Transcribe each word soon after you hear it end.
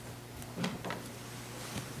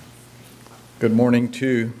Good morning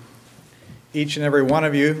to each and every one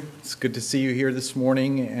of you. It's good to see you here this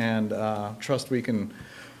morning, and trust we can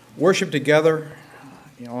worship together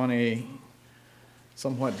on a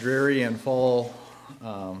somewhat dreary and fall,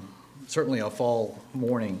 certainly a fall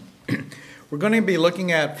morning. We're going to be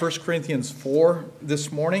looking at 1 Corinthians 4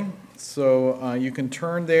 this morning, so you can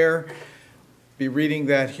turn there. Be reading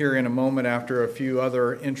that here in a moment after a few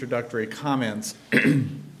other introductory comments.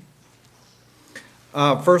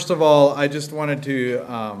 First of all, I just wanted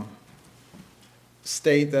to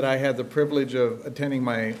state that I had the privilege of attending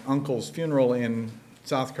my uncle's funeral in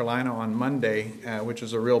South Carolina on Monday, which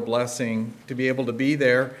is a real blessing to be able to be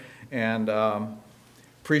there, and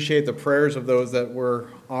appreciate the prayers of those that were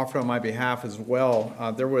offered on my behalf as well.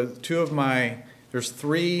 There's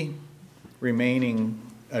three remaining,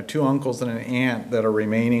 two uncles and an aunt that are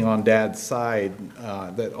remaining on Dad's side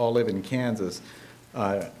that all live in Kansas.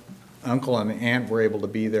 Uncle and aunt were able to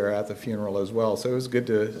be there at the funeral as well. So it was good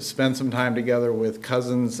to spend some time together with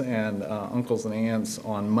cousins and uncles and aunts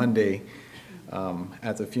on Monday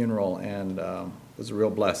at the funeral, and it was a real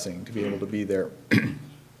blessing to be able to be there.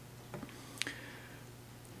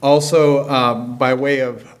 Also, by way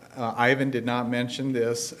of, Ivan did not mention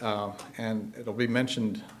this, and it'll be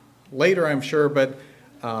mentioned later, I'm sure, but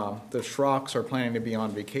the Schrocks are planning to be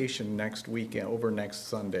on vacation next weekend, over next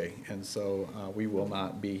Sunday, and so we will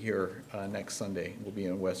not be here next Sunday. We'll be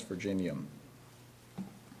in West Virginia.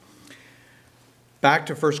 Back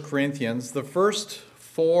to 1 Corinthians. The first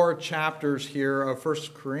 4 chapters here of 1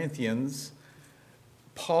 Corinthians,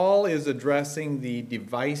 Paul is addressing the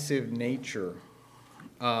divisive nature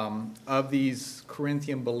of these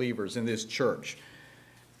Corinthian believers in this church,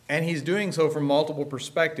 and he's doing so from multiple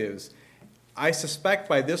perspectives. I suspect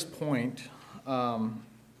by this point,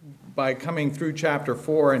 by coming through chapter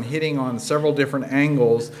 4 and hitting on several different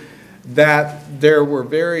angles, that there were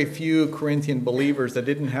very few Corinthian believers that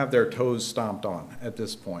didn't have their toes stomped on at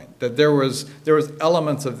this point. That there was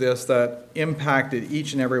elements of this that impacted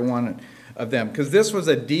each and every one of them, because this was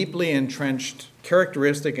a deeply entrenched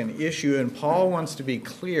characteristic and issue, and Paul wants to be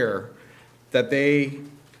clear that they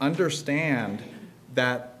understand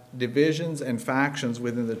that divisions and factions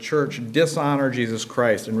within the church dishonor Jesus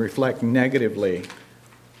Christ and reflect negatively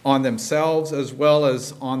on themselves as well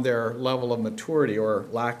as on their level of maturity or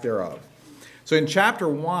lack thereof. So in chapter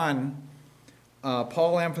 1,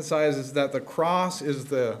 Paul emphasizes that the cross is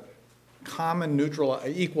the common neutral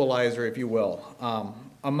equalizer, if you will,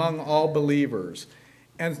 among all believers.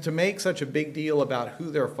 And to make such a big deal about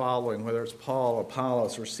who they're following, whether it's Paul,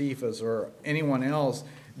 Apollos, or Cephas, or anyone else,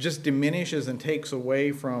 just diminishes and takes away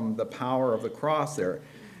from the power of the cross there.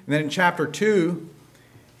 And then in chapter 2,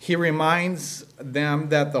 he reminds them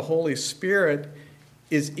that the Holy Spirit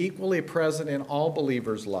is equally present in all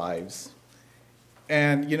believers' lives.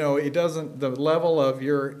 And, it doesn't, the level of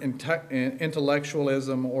your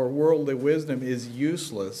intellectualism or worldly wisdom is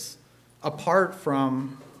useless apart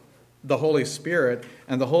from the Holy Spirit.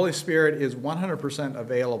 And the Holy Spirit is 100%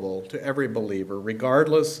 available to every believer,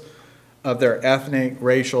 regardless of their ethnic,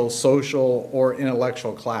 racial, social, or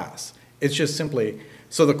intellectual class. It's just simply,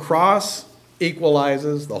 so the cross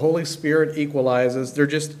equalizes, the Holy Spirit equalizes, there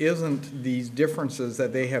just isn't these differences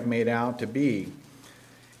that they have made out to be.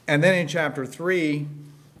 And then in chapter 3,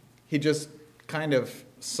 he just kind of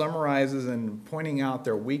summarizes and pointing out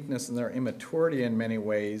their weakness and their immaturity in many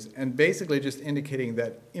ways, and basically just indicating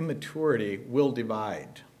that immaturity will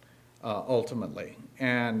divide ultimately.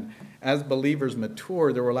 And as believers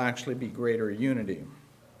mature, there will actually be greater unity.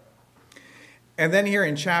 And then here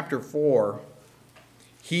in chapter 4,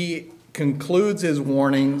 he concludes his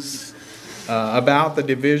warnings about the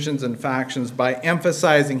divisions and factions by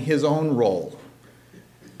emphasizing his own role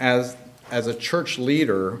as a church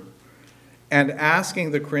leader and asking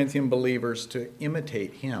the Corinthian believers to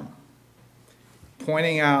imitate him,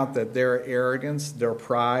 pointing out that their arrogance, their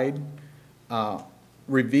pride,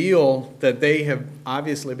 reveal that they have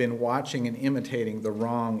obviously been watching and imitating the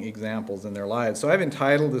wrong examples in their lives. So I've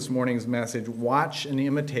entitled this morning's message, Watch and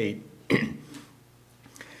Imitate,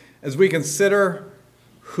 as we consider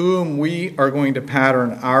whom we are going to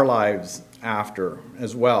pattern our lives after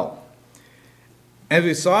as well. As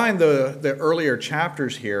we saw in the earlier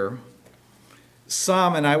chapters here,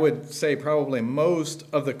 some, and I would say probably most,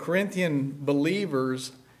 of the Corinthian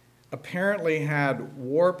believers apparently had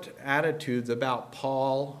warped attitudes about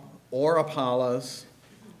Paul or Apollos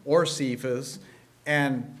or Cephas,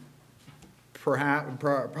 and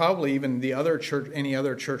probably even any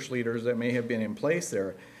other church leaders that may have been in place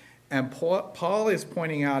there. And Paul is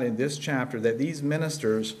pointing out in this chapter that these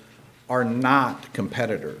ministers are not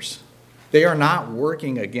competitors. They are not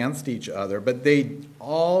working against each other, but they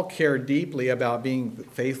all care deeply about being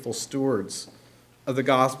faithful stewards of the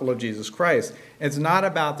gospel of Jesus Christ. It's not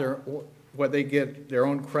about what they get, their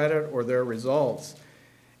own credit or their results.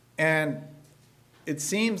 And it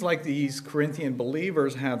seems like these Corinthian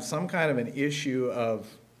believers have some kind of an issue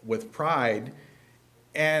with pride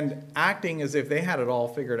and acting as if they had it all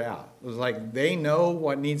figured out. It was like they know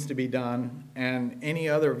what needs to be done, and any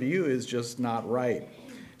other view is just not right.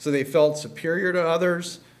 So they felt superior to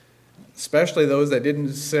others, especially those that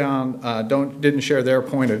didn't share their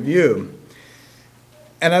point of view.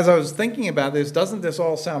 And as I was thinking about this, doesn't this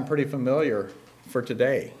all sound pretty familiar for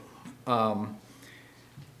today?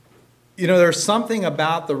 There's something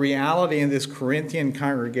about the reality in this Corinthian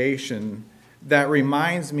congregation that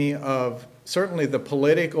reminds me of certainly the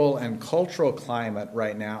political and cultural climate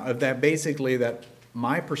right now, of that basically that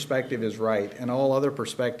my perspective is right and all other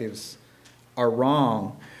perspectives are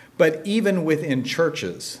wrong. But even within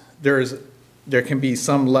churches, there can be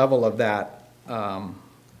some level of that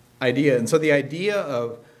idea. And so the idea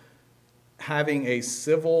of having a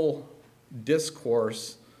civil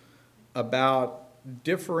discourse about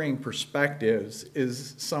differing perspectives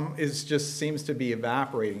just seems to be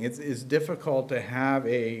evaporating. It's difficult to have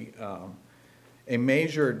a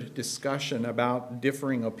measured discussion about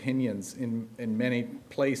differing opinions in many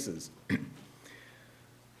places.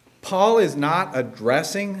 Paul is not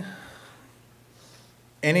addressing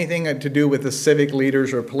anything to do with the civic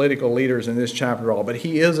leaders or political leaders in this chapter at all, but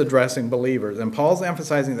he is addressing believers. And Paul's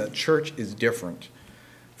emphasizing that church is different.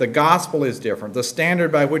 The gospel is different. The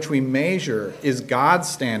standard by which we measure is God's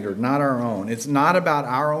standard, not our own. It's not about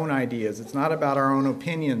our own ideas. It's not about our own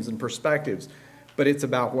opinions and perspectives, but it's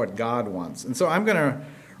about what God wants. And so I'm going to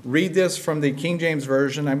read this from the King James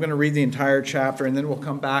Version. I'm going to read the entire chapter, and then we'll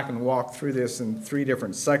come back and walk through this in 3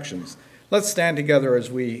 different sections. Let's stand together as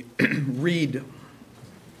we read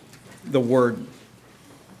the word.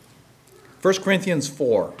 1 Corinthians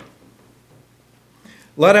 4.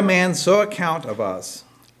 Let a man so account of us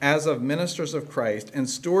as of ministers of Christ and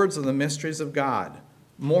stewards of the mysteries of God.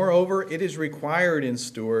 Moreover, it is required in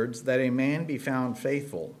stewards that a man be found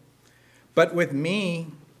faithful. But with me,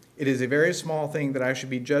 it is a very small thing that I should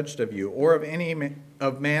be judged of you, or of any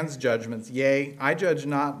of man's judgments. Yea, I judge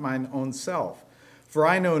not mine own self. For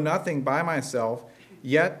I know nothing by myself,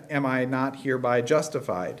 yet am I not hereby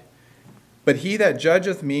justified. But he that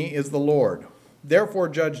judgeth me is the Lord. Therefore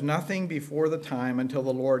judge nothing before the time until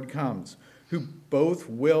the Lord comes, who both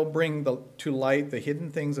will bring to light the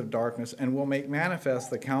hidden things of darkness and will make manifest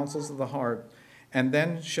the counsels of the heart, and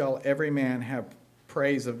then shall every man have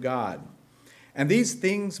praise of God. And these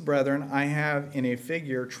things, brethren, I have in a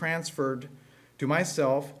figure transferred to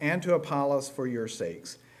myself and to Apollos for your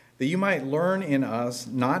sakes, that you might learn in us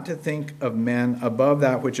not to think of men above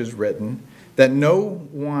that which is written, that no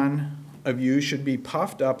one of you should be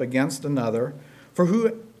puffed up against another. For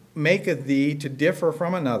who maketh thee to differ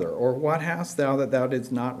from another? Or what hast thou that thou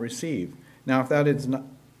didst not receive? Now if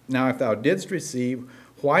thou didst receive,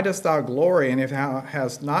 why dost thou glory, and if thou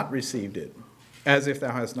hast not received it, as if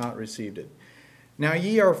thou hast not received it? Now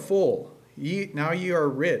ye are full, now ye are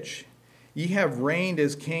rich, ye have reigned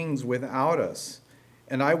as kings without us,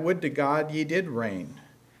 and I would to God ye did reign,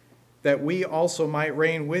 that we also might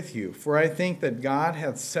reign with you. For I think that God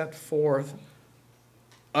hath set forth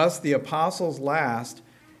us the apostles last,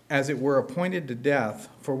 as it were appointed to death,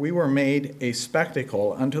 for we were made a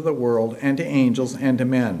spectacle unto the world, and to angels, and to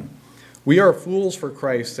men. We are fools for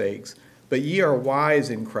Christ's sakes, but ye are wise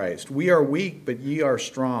in Christ. We are weak, but ye are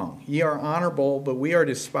strong. Ye are honorable, but we are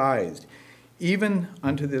despised. Even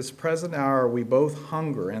unto this present hour we both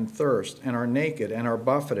hunger and thirst, and are naked, and are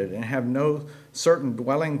buffeted, and have no certain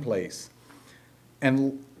dwelling place,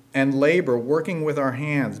 and labor, working with our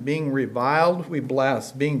hands. Being reviled, we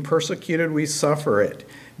bless. Being persecuted, we suffer it.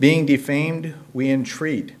 Being defamed, we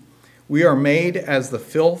entreat. We are made as the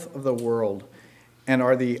filth of the world, and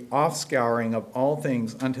are the offscouring of all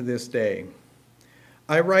things unto this day.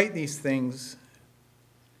 I write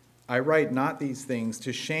not these things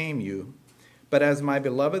to shame you, but as my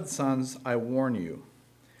beloved sons I warn you.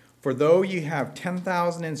 For though ye have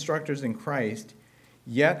 10,000 instructors in Christ,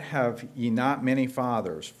 yet have ye not many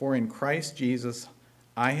fathers. For in Christ Jesus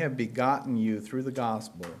I have begotten you through the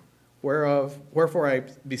gospel. Wherefore I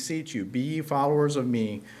beseech you, be ye followers of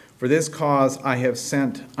me. For this cause I have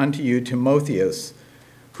sent unto you Timotheus,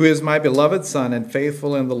 who is my beloved son and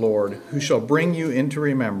faithful in the Lord, who shall bring you into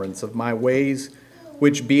remembrance of my ways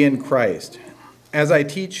which be in Christ, as I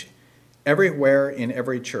teach everywhere in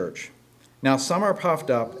every church. Now some are puffed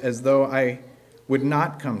up as though I would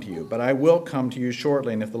not come to you, but I will come to you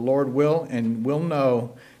shortly, and if the Lord will, and will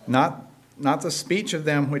know, not not the speech of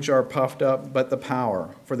them which are puffed up, but the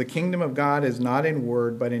power. For the kingdom of God is not in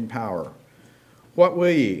word, but in power. What will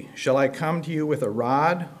ye? Shall I come to you with a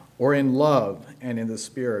rod, or in love and in the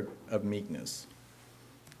spirit of meekness?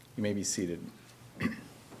 You may be seated.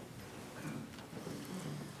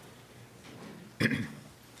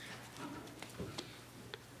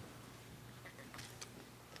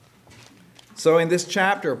 So in this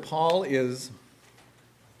chapter, Paul is,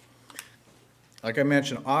 like I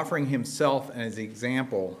mentioned, offering himself as an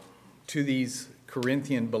example to these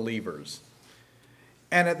Corinthian believers.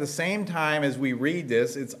 And at the same time, as we read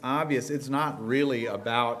this, it's obvious it's not really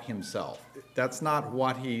about himself. That's not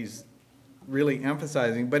what he's really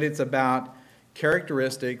emphasizing, but it's about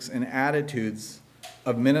characteristics and attitudes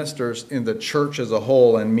of ministers in the church as a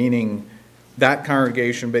whole, and meaning that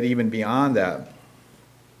congregation, but even beyond that.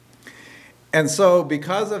 And so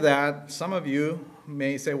because of that, some of you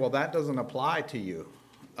may say, well, that doesn't apply to you.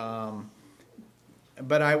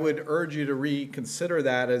 But I would urge you to reconsider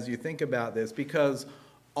that as you think about this, because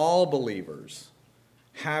all believers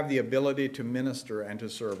have the ability to minister and to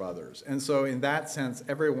serve others. And so in that sense,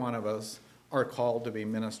 every one of us are called to be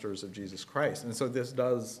ministers of Jesus Christ. And so this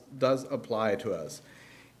does apply to us.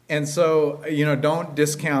 And so, don't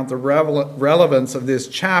discount the relevance of this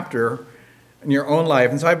chapter in your own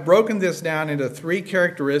life. And so I've broken this down into 3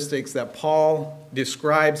 characteristics that Paul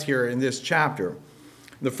describes here in this chapter.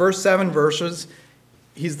 The first 7 verses,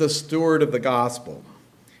 he's the steward of the gospel.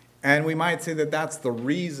 And we might say that that's the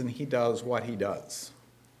reason he does what he does.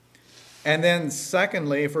 And then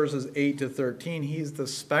secondly, verses 8 to 13, he's the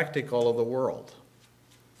spectacle of the world.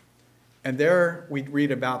 And there we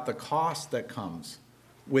read about the cost that comes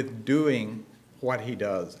with doing what he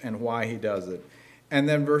does and why he does it. And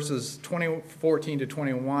then verses 14 to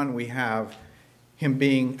 21, we have him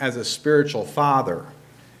being as a spiritual father.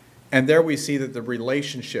 And there we see that the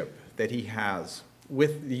relationship that he has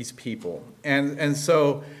with these people. And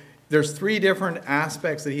so there's 3 different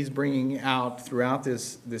aspects that he's bringing out throughout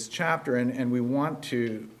this chapter, and we want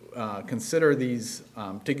to consider these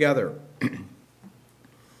together.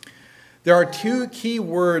 There are 2 key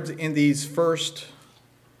words in these first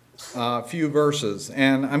few verses,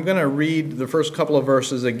 and I'm going to read the first couple of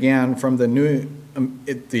verses again from the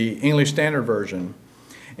English Standard Version.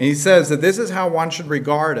 And he says that this is how one should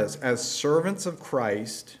regard us, as servants of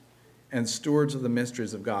Christ and stewards of the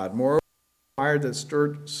mysteries of God. Moreover, required that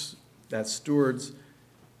stewards that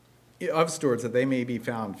they may be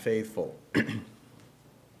found faithful.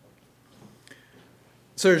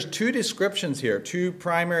 So there's 2 descriptions here, 2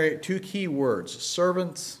 key words,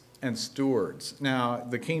 servants and stewards. Now,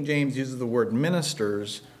 the King James uses the word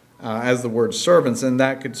ministers as the word servants, and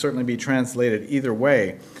that could certainly be translated either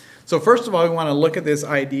way. So first of all, we want to look at this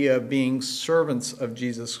idea of being servants of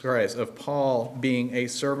Jesus Christ, of Paul being a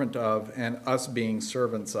servant of and us being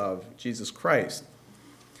servants of Jesus Christ.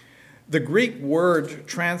 The Greek word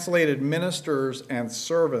translated ministers and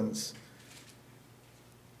servants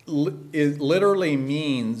literally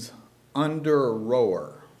means under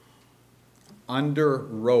rower. Under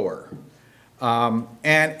rower. And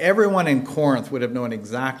everyone in Corinth would have known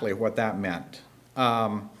exactly what that meant.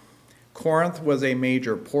 Corinth was a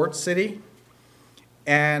major port city,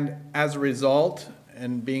 and as a result,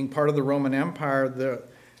 and being part of the Roman Empire,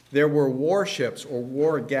 there were warships or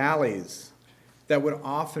war galleys that would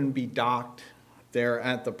often be docked there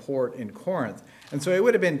at the port in Corinth. And so it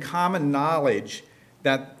would have been common knowledge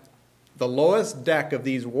that the lowest deck of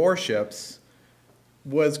these warships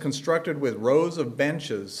was constructed with rows of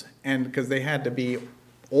benches, and because they had to be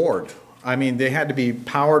oared. I mean, they had to be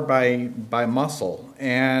powered by muscle.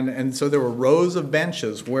 And so there were rows of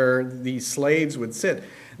benches where the slaves would sit.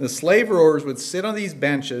 The slave rowers would sit on these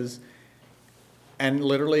benches and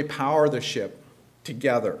literally power the ship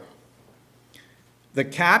together. The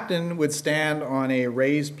captain would stand on a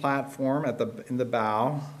raised platform in the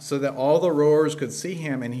bow so that all the rowers could see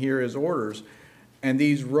him and hear his orders. And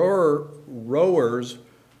these rowers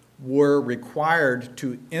were required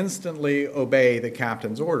to instantly obey the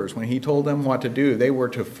captain's orders. When he told them what to do, they were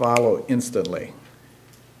to follow instantly.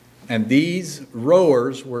 And these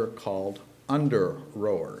rowers were called under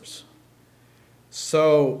rowers.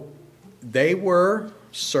 So they were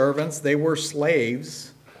servants, they were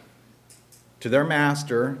slaves to their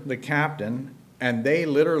master, the captain, and they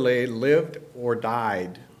literally lived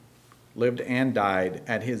and died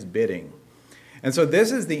at his bidding. And so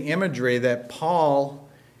this is the imagery that Paul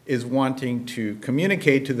is wanting to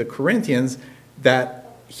communicate to the Corinthians, that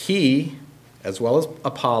he, as well as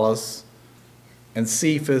Apollos and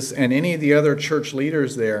Cephas and any of the other church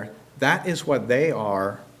leaders there, that is what they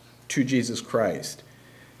are to Jesus Christ.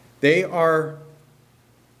 They are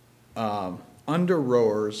under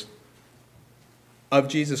rowers of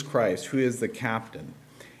Jesus Christ, who is the captain.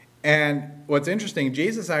 And what's interesting,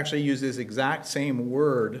 Jesus actually used this exact same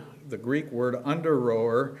word, the Greek word under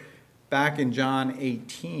rower, back in John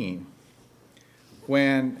 18,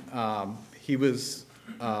 when he was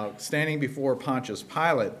standing before Pontius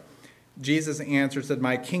Pilate. Jesus answered, said,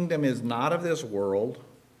 "My kingdom is not of this world.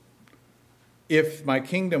 If my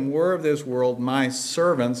kingdom were of this world, my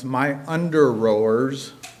servants, my under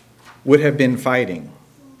rowers, would have been fighting,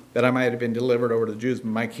 that I might have been delivered over to the Jews, but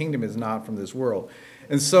my kingdom is not from this world."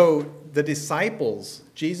 And so the disciples,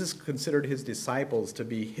 Jesus considered his disciples to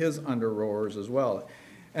be his under rowers as well.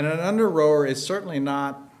 And an under rower is certainly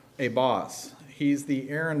not a boss. He's the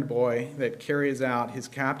errand boy that carries out his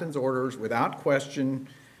captain's orders without question,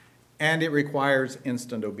 and it requires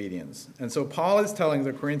instant obedience. And so Paul is telling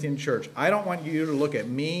the Corinthian church, I don't want you to look at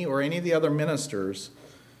me or any of the other ministers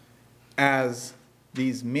as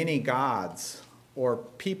these mini gods or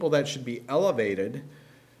people that should be elevated,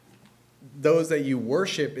 those that you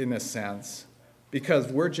worship in a sense, because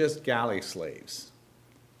we're just galley slaves.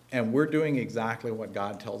 And we're doing exactly what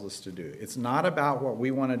God tells us to do. It's not about what we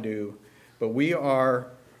want to do, but we are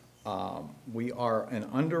an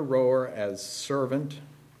under rower as servant,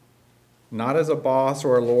 not as a boss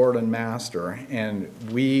or a lord and master, and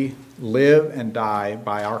we live and die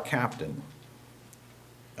by our captain,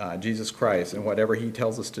 Jesus Christ, and whatever he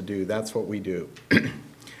tells us to do, that's what we do.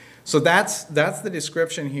 So that's the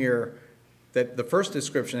description here, that the first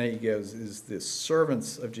description that he gives is the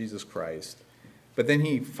servants of Jesus Christ, but then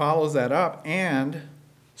he follows that up, and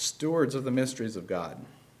stewards of the mysteries of God.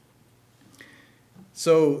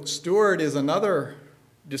 So steward is another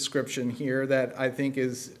description here that I think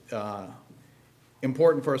is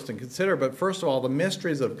important for us to consider. But first of all, the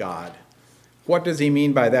mysteries of God. What does he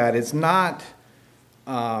mean by that? It's not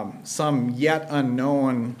some yet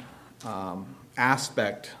unknown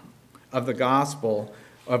aspect of the gospel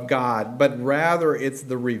of God, but rather it's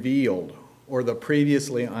the revealed or the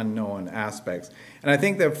previously unknown aspects. And I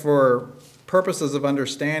think that for purposes of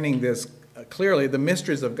understanding this clearly, the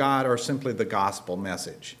mysteries of God are simply the gospel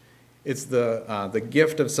message. It's the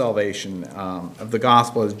gift of salvation of the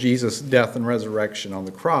gospel as Jesus' death and resurrection on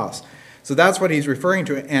the cross. So that's what he's referring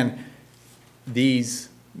to. And these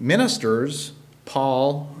ministers,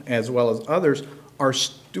 Paul as well as others, are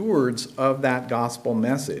stewards of that gospel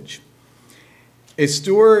message. A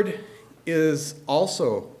steward is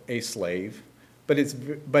also a slave,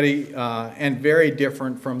 and very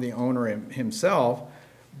different from the owner himself,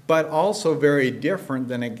 but also very different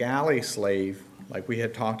than a galley slave, like we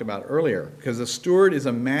had talked about earlier, because a steward is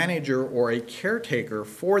a manager or a caretaker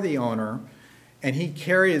for the owner, and he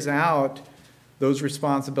carries out those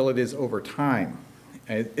responsibilities over time.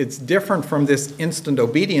 It's different from this instant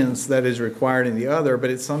obedience that is required in the other, but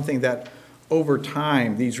it's something that over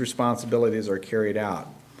time these responsibilities are carried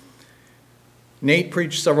out. Nate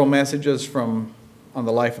preached several messages on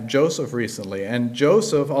the life of Joseph recently, and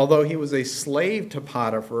Joseph, although he was a slave to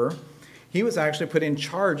Potiphar, he was actually put in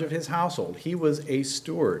charge of his household. He was a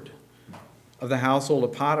steward of the household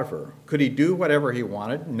of Potiphar. Could he do whatever he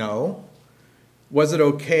wanted? No. Was it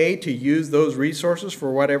okay to use those resources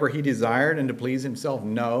for whatever he desired and to please himself?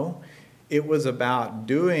 No. It was about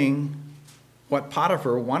doing what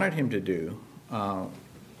Potiphar wanted him to do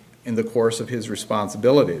in the course of his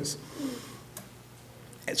responsibilities.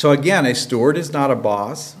 So again, a steward is not a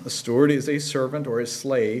boss. A steward is a servant or a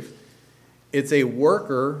slave. It's a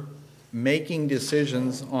worker making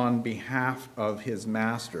decisions on behalf of his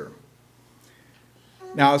master.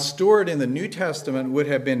 Now, a steward in the New Testament would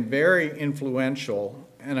have been very influential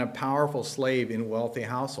and a powerful slave in wealthy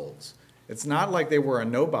households. It's not like they were a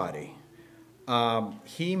nobody.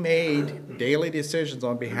 He made daily decisions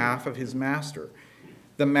on behalf of his master.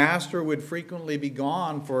 The master would frequently be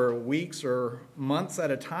gone for weeks or months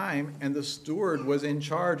at a time, and the steward was in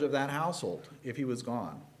charge of that household if he was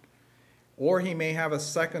gone. Or he may have a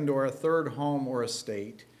second or a third home or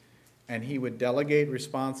estate, and he would delegate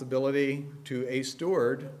responsibility to a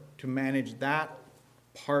steward to manage that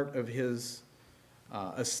part of his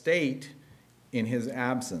estate in his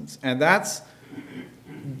absence. And that's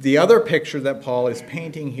the other picture that Paul is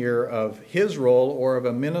painting here of his role or of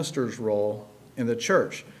a minister's role in the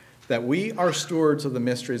church, that we are stewards of the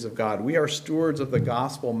mysteries of God. We are stewards of the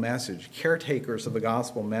gospel message, caretakers of the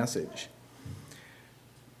gospel message.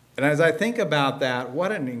 And as I think about that,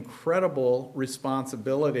 what an incredible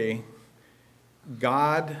responsibility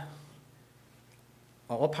God,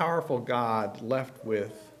 all-powerful God, left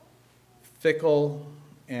with fickle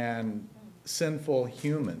and sinful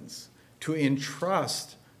humans to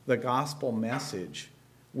entrust the gospel message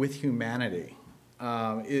with humanity.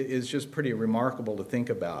 is just pretty remarkable to think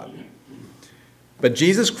about. But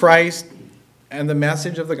Jesus Christ and the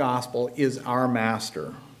message of the gospel is our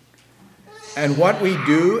master. And what we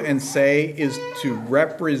do and say is to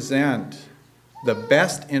represent the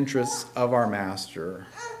best interests of our master,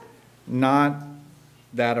 not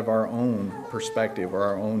that of our own perspective or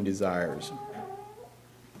our own desires.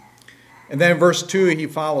 And then in verse 2, he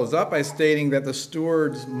follows up by stating that the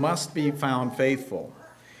stewards must be found faithful.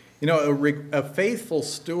 You know, a faithful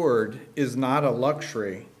steward is not a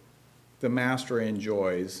luxury the master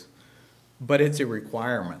enjoys, but it's a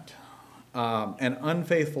requirement. An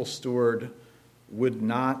unfaithful steward would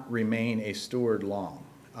not remain a steward long.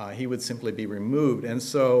 He would simply be removed. And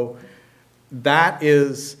so that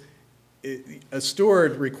is, a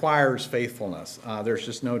steward requires faithfulness. There's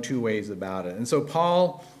just no two ways about it. And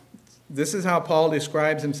so this is how Paul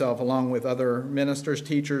describes himself, along with other ministers,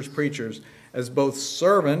 teachers, preachers, as both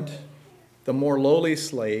servant, the more lowly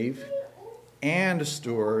slave, and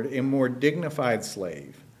steward, a more dignified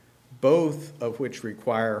slave, both of which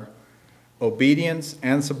require obedience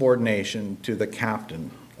and subordination to the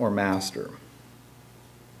captain or master.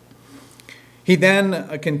 He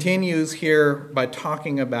then continues here by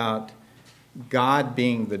talking about God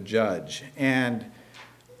being the judge. And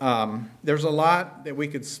there's a lot that we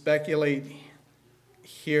could speculate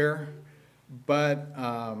here, but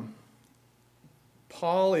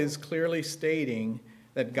Paul is clearly stating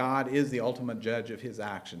that God is the ultimate judge of his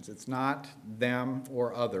actions. It's not them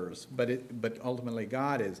or others, but ultimately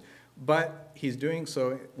God is. But he's doing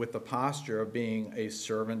so with the posture of being a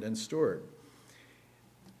servant and steward.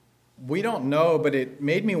 We don't know, but it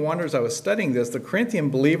made me wonder as I was studying this, the Corinthian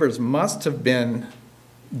believers must have been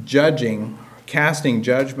casting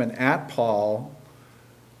judgment at Paul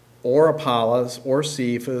or Apollos or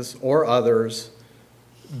Cephas or others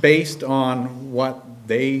based on what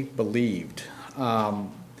they believed.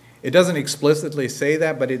 It doesn't explicitly say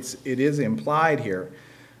that, but it is implied here.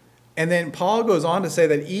 And then Paul goes on to say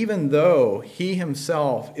that even though he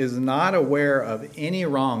himself is not aware of any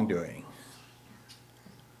wrongdoing,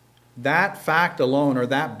 that fact alone or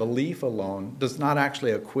that belief alone does not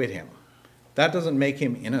actually acquit him. That doesn't make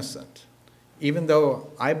him innocent. Even though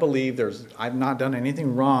I believe I've not done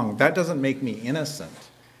anything wrong, that doesn't make me innocent,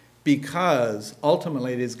 because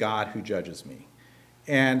ultimately it is God who judges me.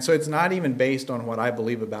 And so it's not even based on what I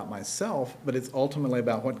believe about myself, but it's ultimately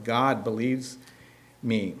about what God believes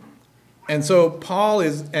me. And so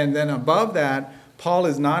and then above that, Paul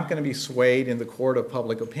is not going to be swayed in the court of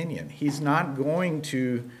public opinion. He's not going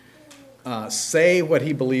to say what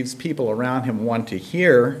he believes people around him want to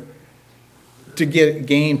hear to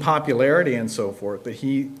gain popularity and so forth, but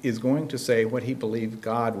he is going to say what he believes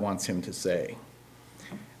God wants him to say.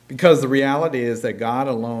 Because the reality is that God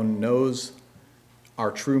alone knows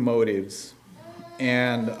our true motives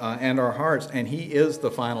and our hearts, and he is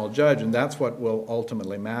the final judge, and that's what will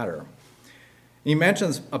ultimately matter. He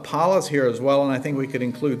mentions Apollos here as well, and I think we could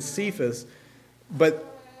include Cephas,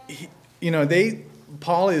 but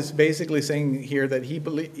Paul is basically saying here that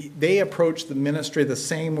they approached the ministry the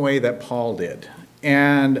same way that Paul did,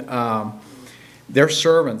 and they're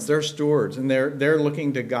servants, they're stewards, and they're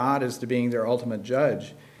looking to God as to being their ultimate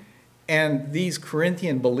judge. And these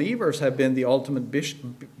Corinthian believers have been the ultimate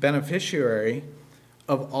beneficiary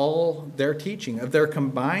of all their teaching, of their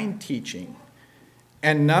combined teaching.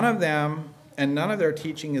 And none of their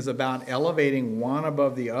teaching is about elevating one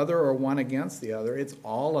above the other or one against the other. It's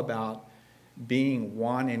all about being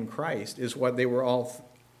one in Christ, is what they were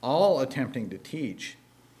all attempting to teach.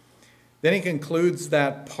 Then he concludes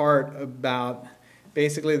that part about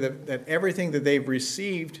basically that everything that they've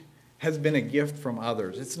received has been a gift from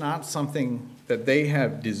others. It's not something that they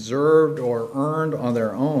have deserved or earned on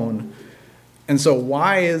their own. And so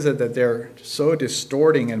why is it that they're so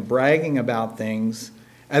distorting and bragging about things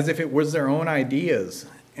as if it was their own ideas,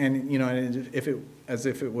 and as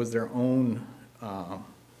if it was their own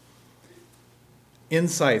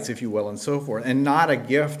insights, if you will, and so forth, and not a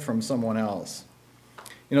gift from someone else?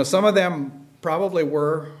 Some of them probably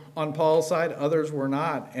were on Paul's side, others were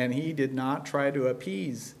not, and he did not try to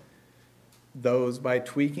appease those by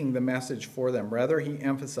tweaking the message for them. Rather, he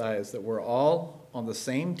emphasized that we're all on the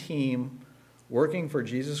same team working for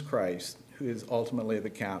Jesus Christ, who is ultimately the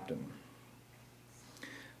captain.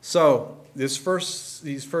 So, these first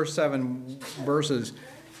 7 verses,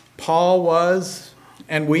 Paul was,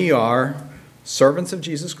 and we are, servants of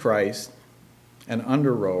Jesus Christ, an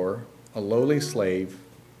under-rower, a lowly slave,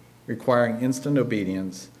 requiring instant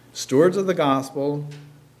obedience, stewards of the gospel,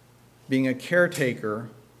 being a caretaker,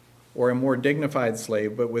 or a more dignified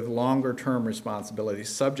slave, but with longer-term responsibilities,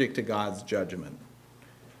 subject to God's judgment.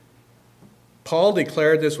 Paul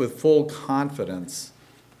declared this with full confidence,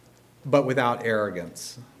 but without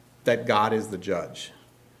arrogance, that God is the judge.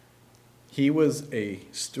 He was a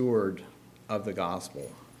steward of the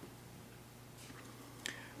gospel.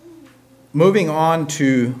 Moving on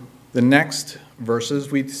to the next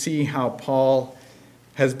verses, we see how Paul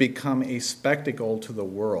has become a spectacle to the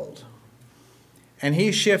world. And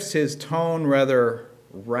he shifts his tone rather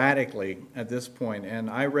radically at this point. And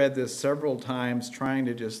I read this several times trying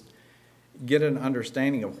to just get an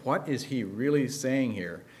understanding of what is he really saying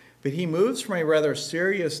here. But he moves from a rather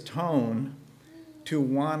serious tone to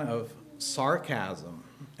one of sarcasm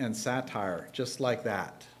and satire, just like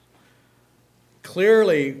that.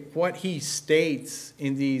 Clearly, what he states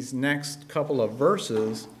in these next couple of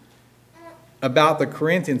verses about the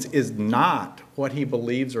Corinthians is not what he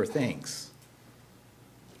believes or thinks.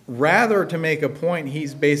 Rather, to make a point,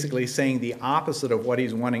 he's basically saying the opposite of what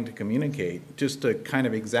he's wanting to communicate, just to kind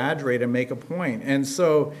of exaggerate and make a point. And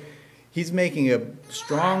so he's making a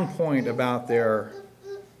strong point about their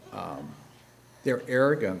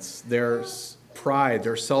arrogance, their pride,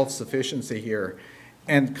 their self-sufficiency here,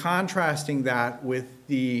 and contrasting that with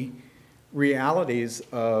the realities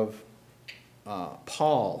of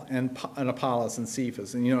Paul and Apollos and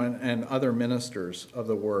Cephas and other ministers of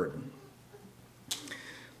the word.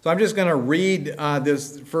 So I'm just going to read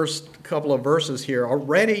this first couple of verses here.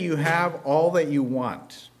 Already you have all that you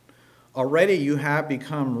want. Already you have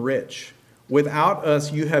become rich. Without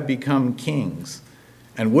us you have become kings.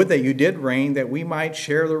 And would that you did reign, that we might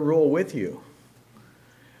share the rule with you.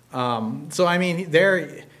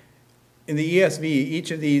 There in the ESV,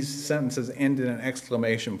 each of these sentences end in an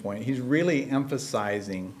exclamation point. He's really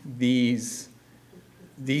emphasizing these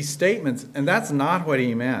statements, and that's not what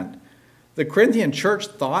he meant. The Corinthian church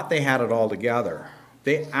thought they had it all together.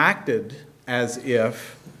 They acted as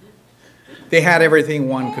if they had everything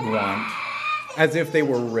one could want, as if they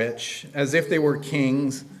were rich, as if they were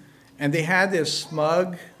kings, and they had this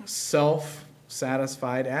smug,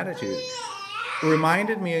 self-satisfied attitude.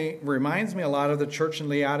 It reminds me a lot of the church in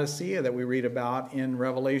Laodicea that we read about in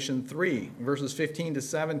Revelation 3, verses 15 to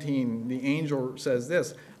 17. The angel says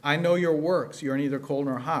this, I know your works. You are neither cold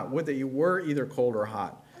nor hot. Would that you were either cold or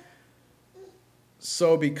hot.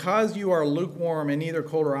 So because you are lukewarm and neither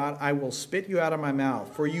cold or hot, I will spit you out of my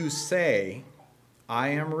mouth. For you say, I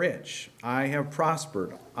am rich, I have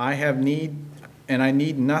prospered, I have need, and I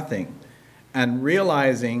need nothing. And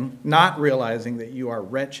not realizing that you are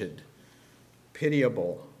wretched,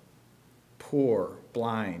 pitiable, poor,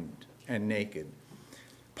 blind, and naked.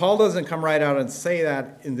 Paul doesn't come right out and say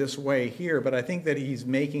that in this way here, but I think that he's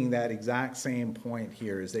making that exact same point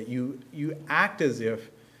here, is that you act as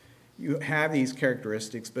if you have these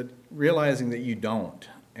characteristics, but realizing that you don't.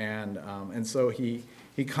 And so he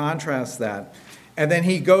contrasts that. And then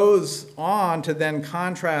he goes on to then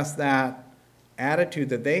contrast that attitude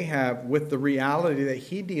that they have with the reality that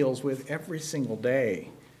he deals with every single day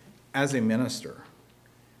as a minister.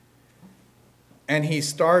 And he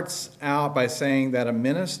starts out by saying that a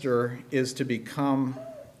minister is to become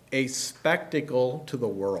a spectacle to the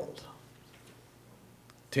world,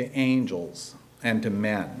 to angels, and to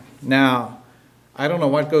men. Now, I don't know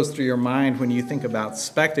what goes through your mind when you think about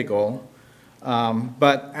spectacle,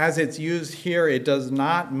 but as it's used here, it does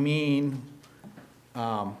not mean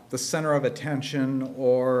the center of attention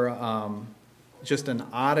or just an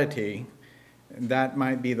oddity. That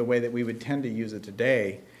might be the way that we would tend to use it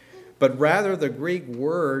today. But rather, the Greek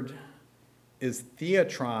word is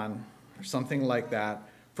theatron, or something like that,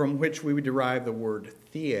 from which we would derive the word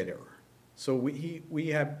theater. So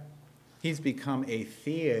he's become a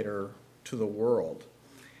theater to the world.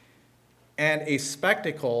 And a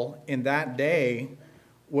spectacle in that day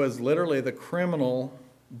was literally the criminal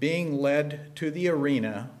being led to the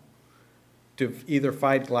arena to either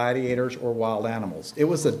fight gladiators or wild animals. It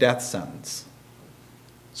was a death sentence.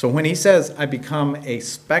 So when he says, I become a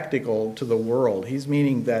spectacle to the world, he's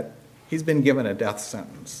meaning that he's been given a death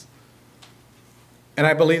sentence. And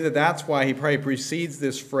I believe that that's why he probably precedes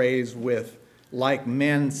this phrase with, like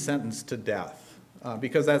men sentenced to death,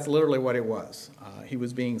 because that's literally what it was. He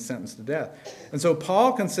was being sentenced to death. And so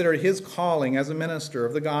Paul considered his calling as a minister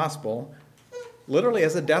of the gospel literally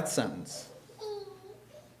as a death sentence.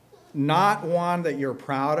 Not one that you're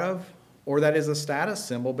proud of or that is a status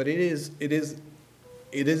symbol, but it is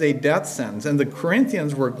a death sentence. And the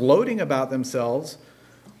Corinthians were gloating about themselves,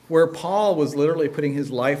 where Paul was literally putting his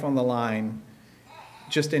life on the line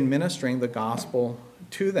just in ministering the gospel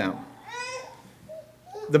to them.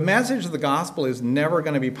 The message of the gospel is never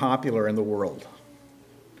going to be popular in the world.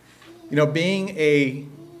 Being a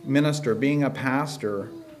minister, being a pastor,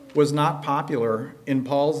 was not popular in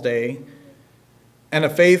Paul's day And a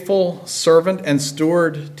faithful servant and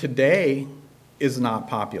steward today is not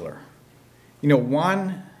popular.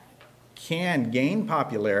 One can gain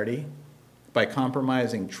popularity by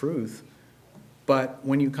compromising truth, but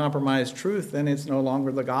when you compromise truth, then it's no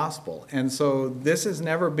longer the gospel. And so this has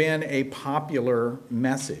never been a popular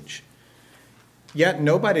message. Yet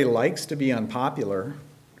nobody likes to be unpopular,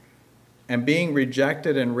 and being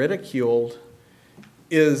rejected and ridiculed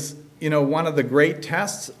is, one of the great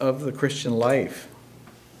tests of the Christian life.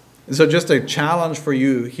 And so just a challenge for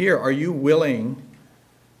you here, are you willing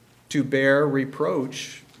to bear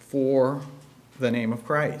reproach for the name of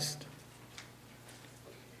Christ?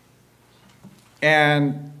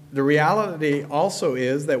 And the reality also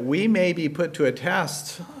is that we may be put to a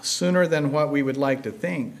test sooner than what we would like to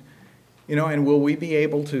think. And will we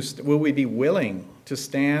be willing to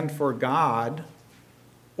stand for God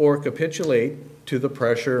or capitulate to the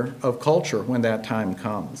pressure of culture when that time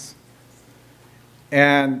comes?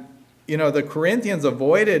 And, the Corinthians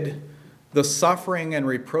avoided the suffering and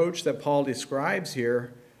reproach that Paul describes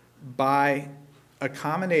here by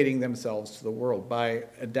accommodating themselves to the world, by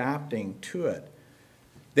adapting to it.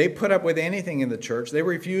 They put up with anything in the church. They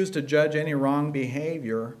refused to judge any wrong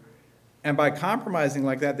behavior. And by compromising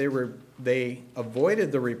like that, they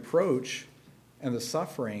avoided the reproach and the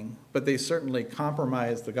suffering, but they certainly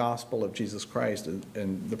compromised the gospel of Jesus Christ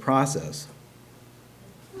in the process.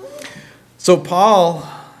 So Paul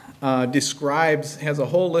has a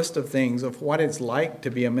whole list of things of what it's like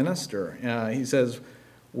to be a minister. He says,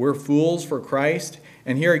 we're fools for Christ.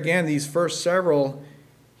 And here again, these first several,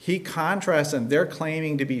 he contrasts them. They're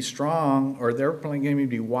claiming to be strong, or they're claiming to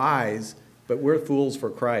be wise, but we're fools for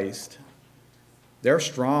Christ. They're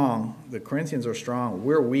strong. The Corinthians are strong.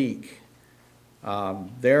 We're weak.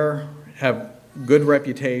 They have good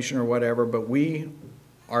reputation or whatever, but we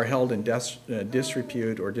are held in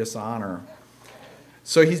disrepute or dishonor.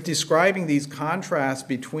 So he's describing these contrasts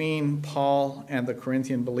between Paul and the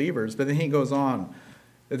Corinthian believers, but then he goes on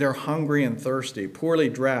that they're hungry and thirsty, poorly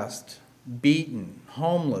dressed, beaten,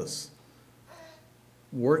 homeless,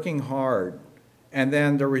 working hard. And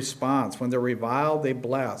then their response, when they're reviled, they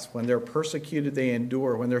bless. When they're persecuted, they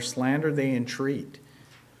endure. When they're slandered, they entreat.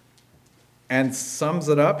 And sums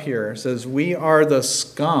it up here. It says, we are the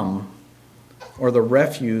scum, or the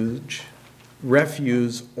refuse,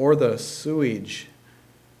 or the sewage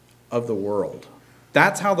of the world.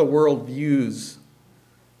 That's how the world views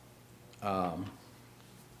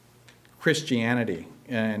Christianity,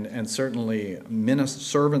 and certainly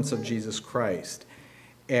servants of Jesus Christ.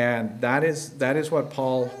 And that is what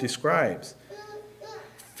Paul describes.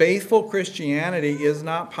 Faithful Christianity is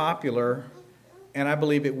not popular, and I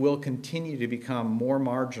believe it will continue to become more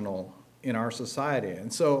marginal in our society.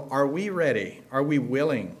 And so are we ready? Are we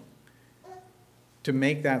willing to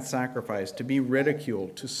make that sacrifice, to be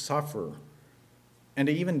ridiculed, to suffer, and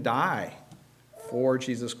to even die for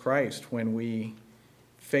Jesus Christ when we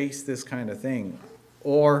face this kind of thing?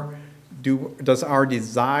 Or does our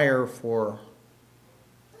desire for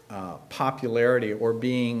popularity or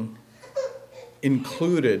being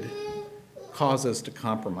included cause us to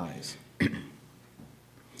compromise?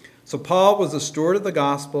 So Paul was a steward of the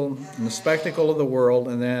gospel and the spectacle of the world,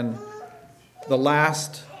 and then the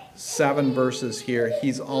last 7 verses here,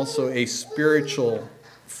 he's also a spiritual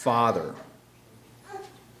father.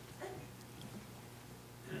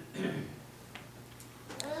 I'm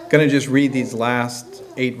going to just read these last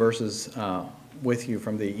 8 verses with you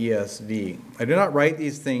from the ESV. I do not write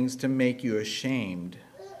these things to make you ashamed,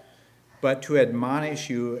 but to admonish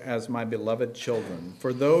you as my beloved children.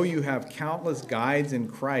 For though you have countless guides in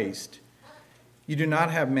Christ, you do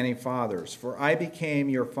not have many fathers. For I became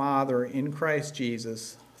your father in Christ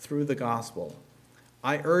Jesus through the gospel.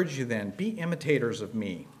 I urge you then, be imitators of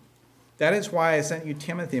me. That is why I sent you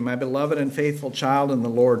Timothy, my beloved and faithful child in the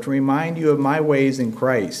Lord, to remind you of my ways in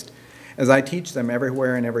Christ, as I teach them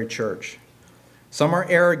everywhere in every church. Some are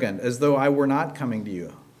arrogant, as though I were not coming to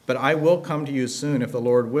you. But I will come to you soon if the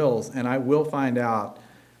Lord wills, and I will find out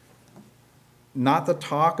not the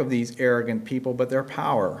talk of these arrogant people, but their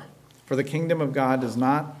power. For the kingdom of God does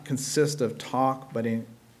not consist of talk, but in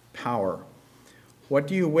power. What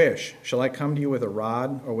do you wish? Shall I come to you with a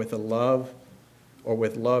rod, or with love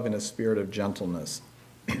in a spirit of gentleness?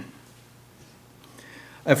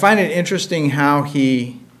 I find it interesting how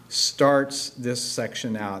he starts this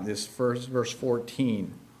section out, this first verse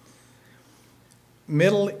 14.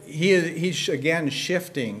 He's again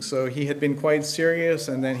shifting. So he had been quite serious,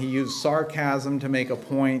 and then he used sarcasm to make a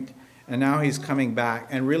point, and now he's coming back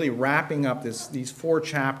and really wrapping up these 4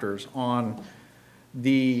 chapters on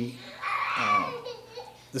the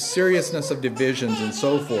seriousness of divisions and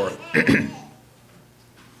so forth.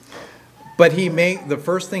 But the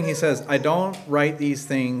first thing he says, I don't write these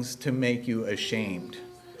things to make you ashamed.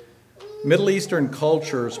 Middle Eastern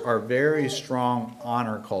cultures are very strong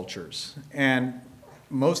honor cultures, and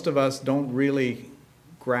most of us don't really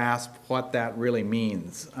grasp what that really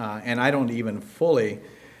means, and I don't even fully.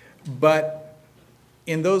 But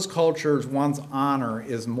in those cultures, one's honor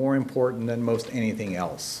is more important than most anything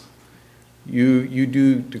else. You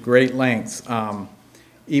do to great lengths.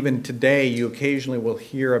 Even today, you occasionally will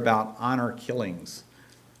hear about honor killings,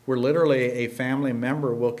 where literally a family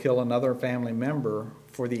member will kill another family member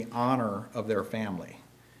for the honor of their family.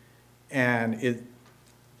 And it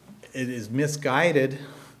is misguided,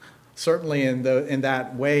 certainly in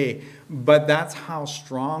that way, but that's how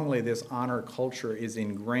strongly this honor culture is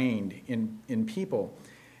ingrained in people.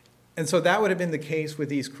 And so that would have been the case with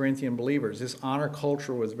these Corinthian believers. This honor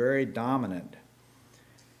culture was very dominant.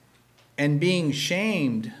 And being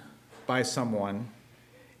shamed by someone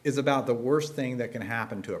is about the worst thing that can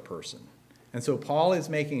happen to a person. And so Paul is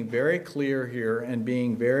making very clear here and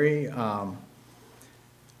being very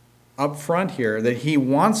upfront here that he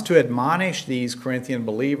wants to admonish these Corinthian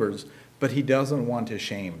believers, but he doesn't want to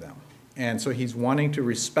shame them. And so he's wanting to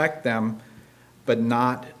respect them, but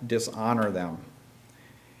not dishonor them.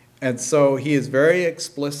 And so he is very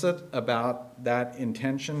explicit about that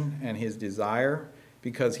intention and his desire,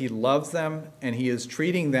 because he loves them and he is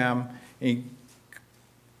treating them and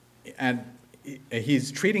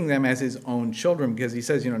he's treating them as his own children, because he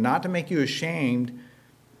says, not to make you ashamed,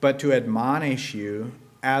 but to admonish you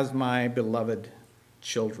as my beloved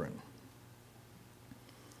children.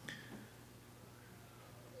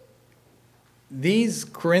 These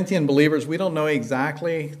Corinthian believers, we don't know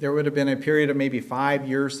exactly. There would have been a period of maybe 5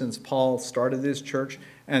 years since Paul started this church.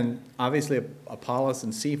 And obviously Apollos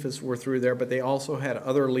and Cephas were through there, but they also had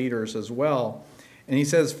other leaders as well. And he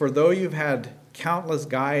says, for though you've had countless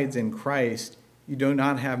guides in Christ, you do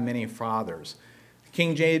not have many fathers.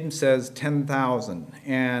 King James says 10,000.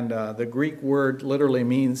 And the Greek word literally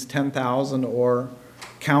means 10,000 or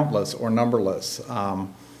countless or numberless.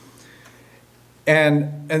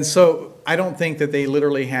 And so I don't think that they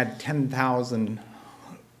literally had 10,000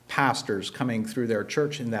 pastors coming through their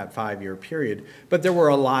church in that 5-year period, but there were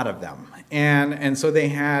a lot of them. And so they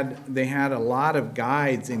had a lot of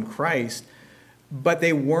guides in Christ, but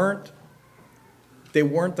they weren't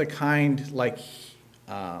the kind like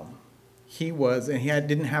he was, and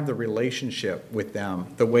didn't have the relationship with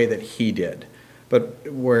them the way that he did,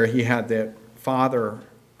 but where he had that father-child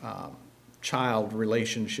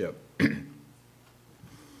relationship.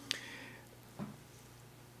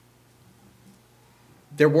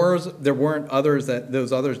 There weren't others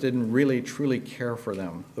those others didn't really truly care for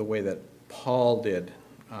them the way that Paul did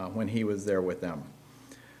when he was there with them.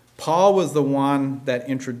 Paul was the one that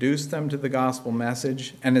introduced them to the gospel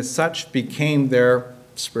message, and as such became their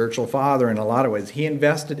spiritual father in a lot of ways. He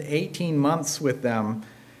invested 18 months with them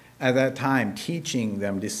at that time, teaching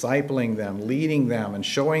them, discipling them, leading them, and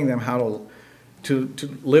showing them how to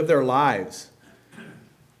live their lives.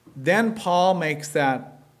 Then Paul makes that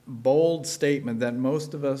bold statement that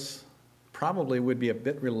most of us probably would be a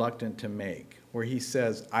bit reluctant to make, where he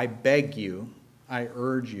says, I beg you, I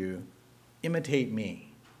urge you, imitate me.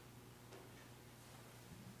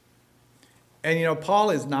 And Paul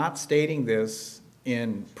is not stating this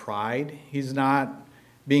in pride. He's not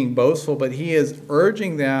being boastful, but he is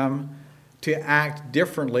urging them to act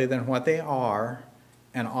differently than what they are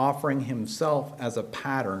and offering himself as a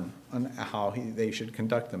pattern on how they should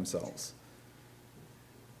conduct themselves.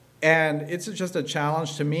 And it's just a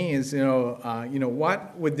challenge to me is,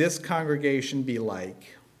 what would this congregation be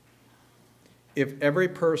like if every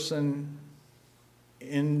person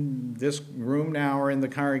in this room now or in the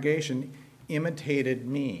congregation imitated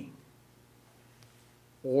me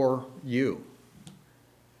or you?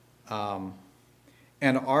 And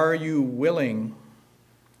are you willing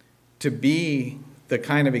to be the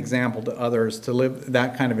kind of example to others, to live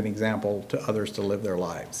that kind of an example to others to live their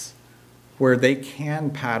lives, where they can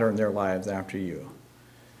pattern their lives after you?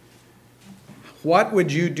 What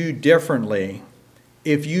would you do differently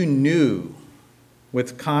if you knew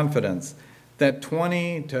with confidence that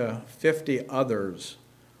 20 to 50 others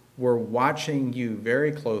were watching you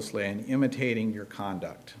very closely and imitating your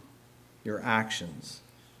conduct, your actions,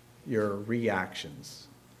 your reactions,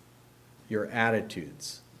 your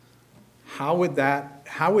attitudes? How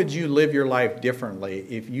would you live your life differently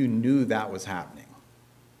if you knew that was happening?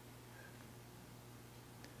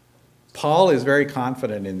 Paul is very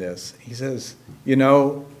confident in this. He says, you're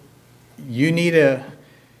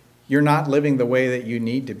not living the way that you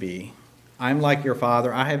need to be. I'm like your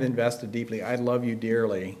father. I have invested deeply. I love you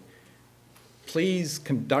dearly. please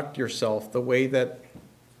conduct yourself the way that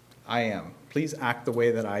I am. Please act the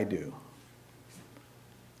way that I do.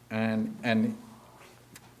 And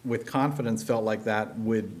with confidence felt like that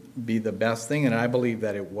would be the best thing, and I believe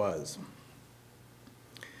that it was.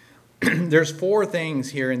 There's 4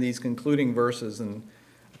 things here in these concluding verses, and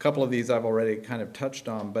a couple of these I've already kind of touched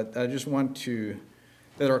on, but I just want to,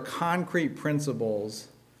 that are concrete principles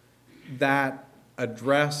that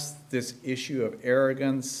address this issue of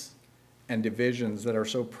arrogance and divisions that are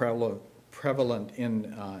so prevalent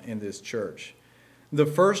in this church. The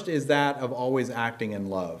first is that of always acting in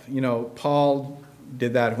love. You know, Paul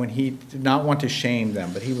did that when he did not want to shame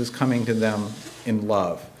them, but he was coming to them in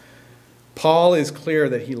love. Paul is clear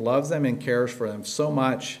that he loves them and cares for them so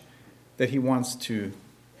much that he wants to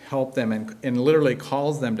help them and literally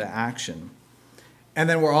calls them to action. And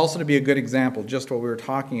then we're also to be a good example, just what we were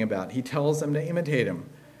talking about. He tells them to imitate him,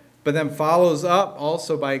 but then follows up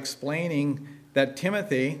also by explaining that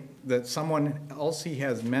Timothy, that someone else he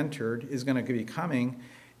has mentored, is going to be coming,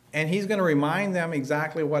 and he's going to remind them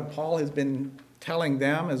exactly what Paul has been telling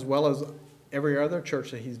them, as well as every other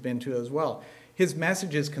church that he's been to as well. His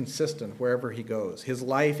message is consistent wherever he goes. His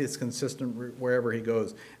life is consistent wherever he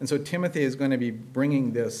goes. And so Timothy is going to be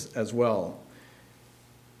bringing this as well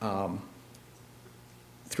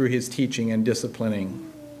through his teaching and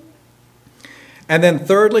disciplining. And then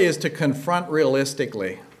thirdly is to confront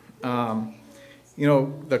realistically. You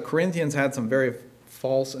know, the Corinthians had some very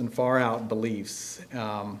false and far out beliefs.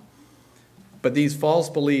 But these false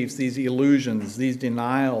beliefs, these illusions, these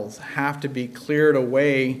denials have to be cleared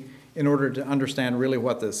away in order to understand really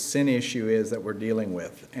what the sin issue is that we're dealing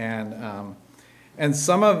with. And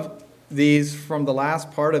some of these from the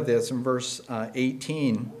last part of this in verse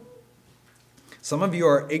 18, some of you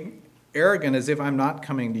are arrogant as if I'm not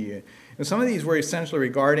coming to you. And some of these were essentially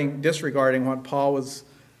disregarding what Paul was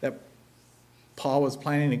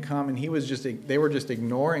planning to come, and they were just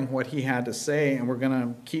ignoring what he had to say, and we're going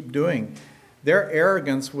to keep doing. Their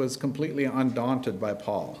arrogance was completely undaunted by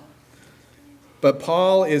Paul. But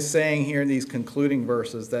Paul is saying here in these concluding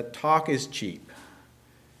verses that talk is cheap.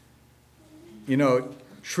 You know,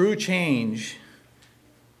 true change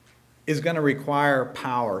is going to require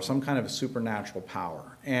power, some kind of supernatural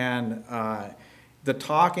power. And the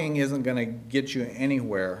talking isn't going to get you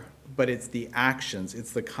anywhere, but it's the actions,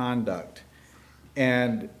 it's the conduct.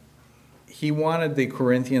 And he wanted the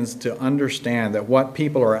Corinthians to understand that what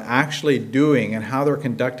people are actually doing and how they're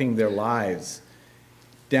conducting their lives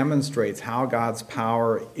demonstrates how God's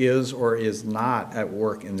power is or is not at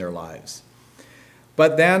work in their lives.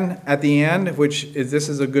 But then at the end, this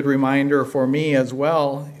is a good reminder for me as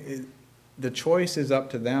well, the choice is up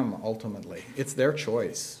to them ultimately. It's their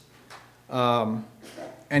choice. And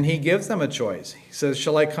he gives them a choice. He says,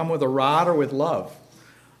 shall I come with a rod or with love?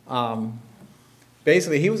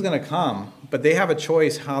 Basically, he was going to come, but they have a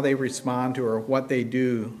choice how they respond to or what they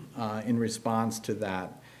do in response to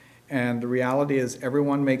that. And the reality is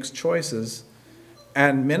everyone makes choices,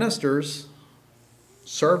 and ministers,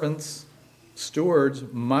 servants, stewards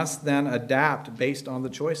must then adapt based on the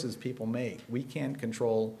choices people make. We can't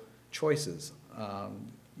control choices.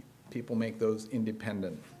 People make those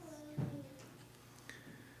independent.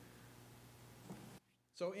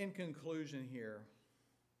 So in conclusion here,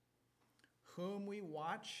 whom we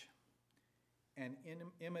watch and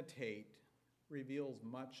imitate reveals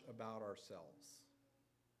much about ourselves.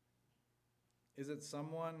 Is it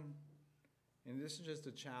someone, and this is just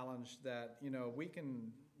a challenge that, you know, we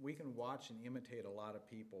can watch and imitate a lot of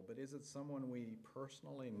people, but is it someone we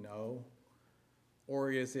personally know, or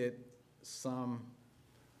is it some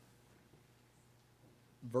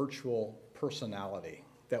virtual personality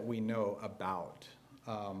that we know about?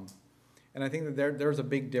 And I think that there's a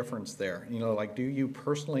big difference there. You know, like, do you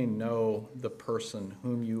personally know the person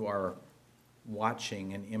whom you are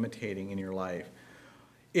watching and imitating in your life?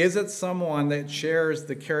 Is it someone that shares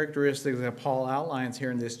the characteristics that Paul outlines here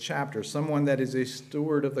in this chapter? Someone that is a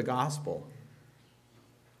steward of the gospel,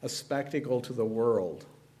 a spectacle to the world,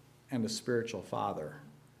 and a spiritual father?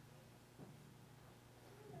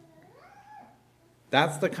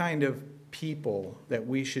 That's the kind of people that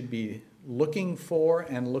we should be looking for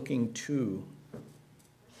and looking to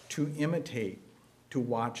imitate, to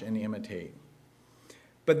watch and imitate.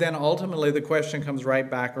 But then ultimately the question comes right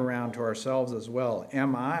back around to ourselves as well.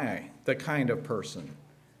 Am I the kind of person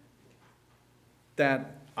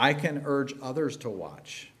that I can urge others to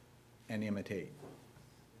watch and imitate?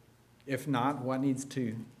 If not, what needs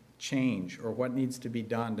to change or what needs to be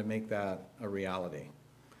done to make that a reality?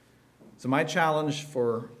 So my challenge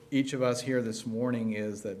for each of us here this morning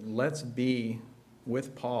is that let's be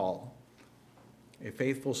with Paul a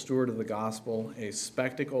faithful steward of the gospel, a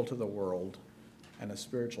spectacle to the world, and a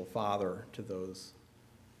spiritual father to those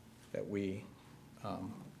that we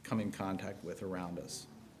come in contact with around us.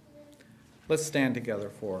 Let's stand together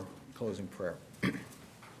for closing prayer.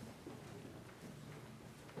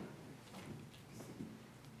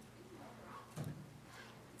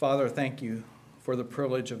 Father, thank you for the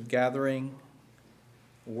privilege of gathering,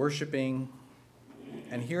 worshiping,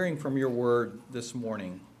 and hearing from your word this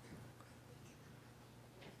morning.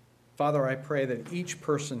 Father, I pray that each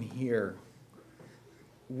person here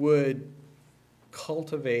would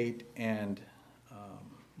cultivate and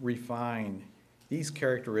refine these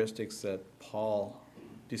characteristics that Paul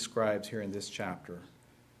describes here in this chapter.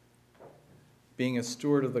 Being a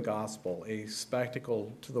steward of the gospel, a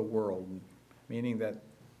spectacle to the world, meaning that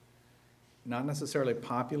not necessarily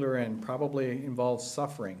popular and probably involves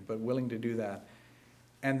suffering, but willing to do that.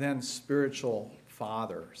 And then spiritual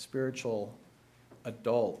father, spiritual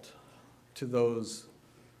adult to those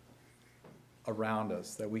around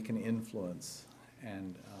us that we can influence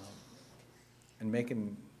and make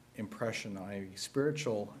an impression on a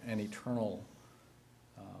spiritual and eternal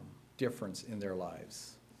difference in their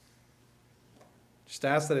lives. Just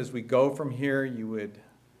ask that as we go from here, you would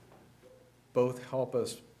both help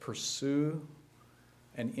us pursue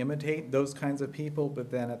and imitate those kinds of people, but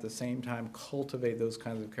then at the same time cultivate those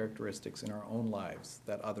kinds of characteristics in our own lives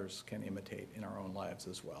that others can imitate in our own lives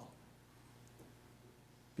as well.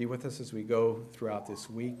 Be with us as we go throughout this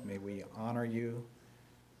week. May we honor you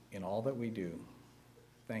in all that we do.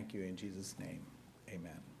 Thank you in Jesus' name.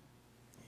 Amen.